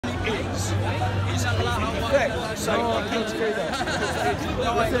effect, saying you can't say that because they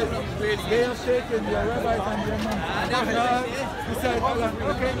deny it really. They have taken their rabbis and their men. He said,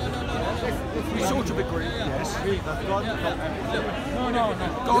 okay, We sort of agree, yes. no.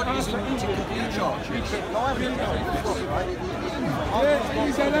 God isn't in charge. He's a liar,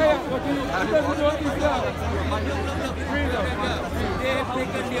 but he doesn't know Islam. Freedom. They have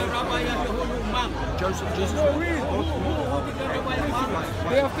taken their rabbi and the whole monk. Joseph, Jesus. No, read.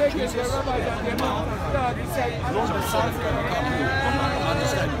 They have taken their rabbis and their men. God, he said,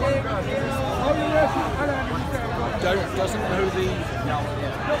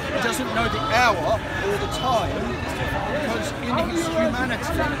 doesn't know the hour or the time, because in his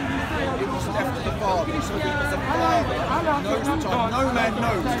humanity it was left to the Father. So the Father knows the time. No man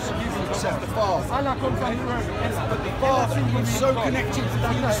knows except the Father. But the Father, he was so connected to the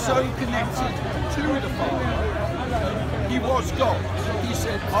Father. He was God. He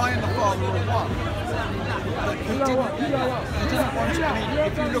said, I and the Father are one. But he didn't want to. I mean,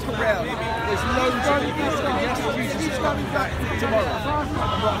 if you look around, there's loads of people saying, yes, Jesus is coming back tomorrow.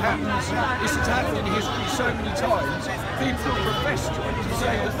 And what happens, this has happened in history so many times, people profess to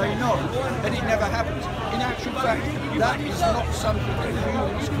say that they know, and it never happens. In actual fact, that is not something that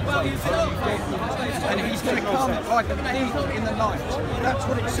humans can say, only God can. And he's going to come like a thief in the night. That's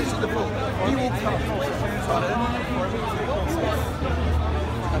what it says in the book. He will come.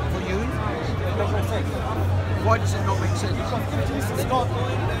 And for you? Why does it not make sense? He's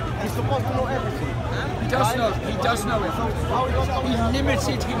supposed to know everything. He does know everything. He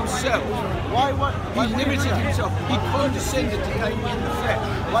limited himself. He limited himself. He condescended to come in the flesh.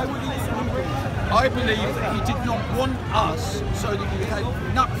 Why would he do it? I believe that he did not want us so that we had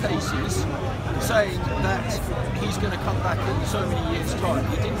nutcases saying that he's going to come back in so many years' time.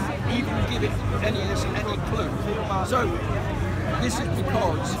 He didn't even give it any clue. So this is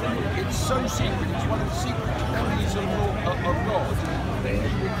because it's so secret. It's one of the secret decrees of God that he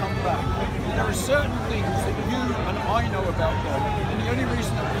will come back. There are certain things that you and I know about God, and the only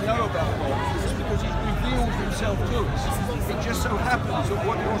reason that we know about God is because he's revealed himself to us. It just so happens that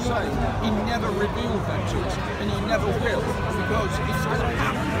what you're saying, he never revealed that to us, and he never will, because it's going to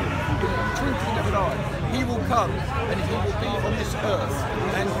happen. Truth will never die. He will come, and he will be on this earth,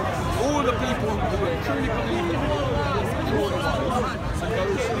 and all the people who are truly believing in him will be drawn away, and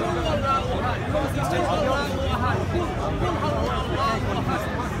those who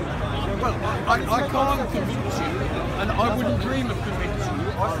well, I can't convince you, and I wouldn't dream of convincing you.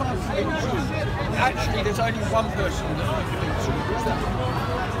 I can't convince you. Actually, there's only one person that can convince you. Who's that?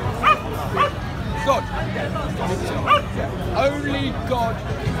 God. Only God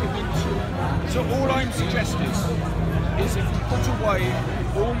can convince you. So all I'm suggesting is if you put away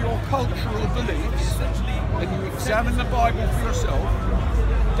all your cultural beliefs and you examine the Bible for yourself,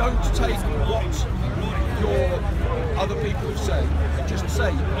 don't take what your other people have said, and just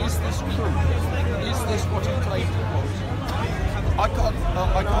say, is this true? Is this what he claimed it was? I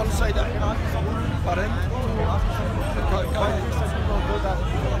can't say that. Pardon? Go ahead.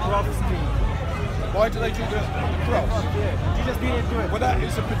 Why do they do the cross? You just didn't do it. Well, that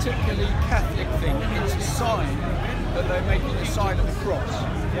is a particularly Catholic thing. It's a sign that they're making a sign of the cross.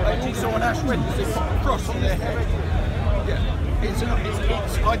 They also on Ash Wednesday put a cross on their head. Yeah,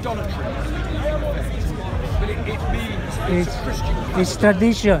 it's idolatry. But it means it's a Christian custom. It's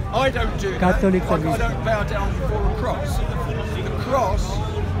tradition. I don't do Catholic that. tradition. I don't bow down before a cross. The cross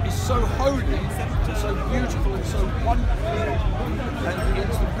is so holy, so beautiful, and so wonderful, and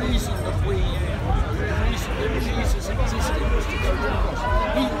it's the reason that Jesus existed was to go to the cross.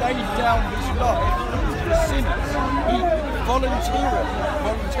 He laid down his life for sinners. He voluntarily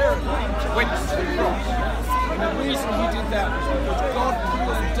went to the cross. And the reason he did that was because God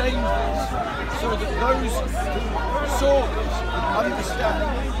preordained this so that those who saw this would understand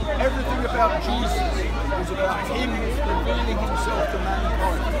everything about Jesus was about him revealing himself to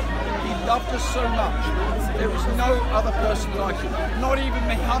mankind. He loved us so much. There was no other person like him. Not even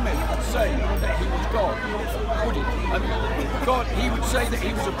Muhammad would say that he was God, would he? I mean, God, he would say that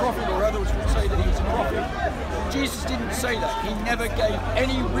he was a prophet, or others would say that he was a prophet. Jesus didn't say that. He never gave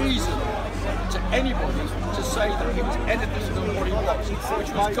any reason to anybody to say that he was anything than what he was,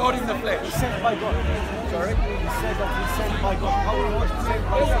 which was God in the flesh. He's sent by God. Sorry? He said that he's sent by God. How was he sent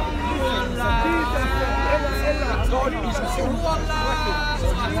by God? God is the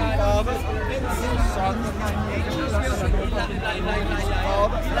Father, Son,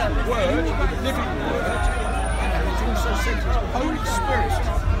 Father, Word, living Word, and he's also sent his Holy Spirit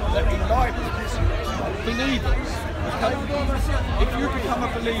that enlivens believers. Okay? If you become a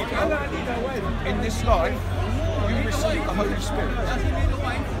believer in this life, you receive the Holy Spirit.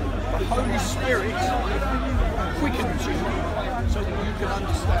 The Holy Spirit can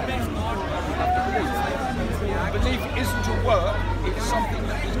understand. You have to believe. Belief isn't a work, it's something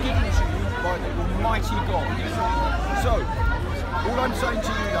that is given to you by the Almighty God. So, all I'm saying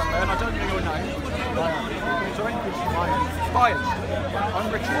to you, young man, I don't know your name. Sorry? Byers. I'm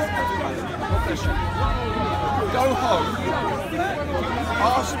Richard. God bless you. Go home,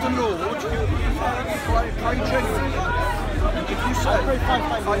 ask the Lord, pray genuinely. If you say,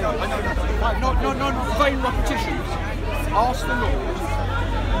 I know, not vain repetitions, ask the Lord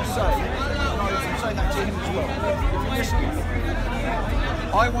and say, and I'm saying that to him as well, if you listen,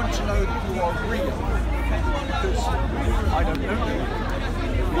 I want to know that you are real, because I don't know you.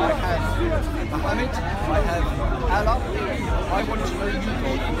 I have Muhammad, I have Allah, I want to know you,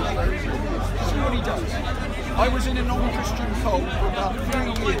 God. See what he does. I was in a non-Christian cult for about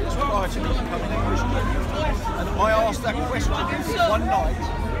 3 years prior to me becoming a Christian. And I asked that question one night.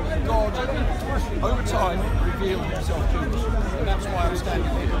 God, over time, revealed himself to me. And that's why I'm standing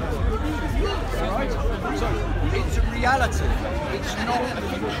here. Alright? So, it's a reality. It's not a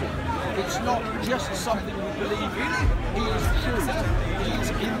fiction. It's not just something we believe in. He is true. He is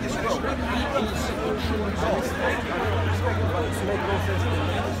in this world. He is the true God.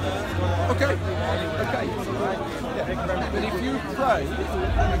 Okay. Okay. Yeah. But if you pray,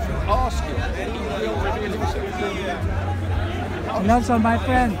 and if you ask him, he will reveal himself. And also my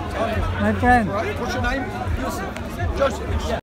friend. Right. What's your name? Joseph.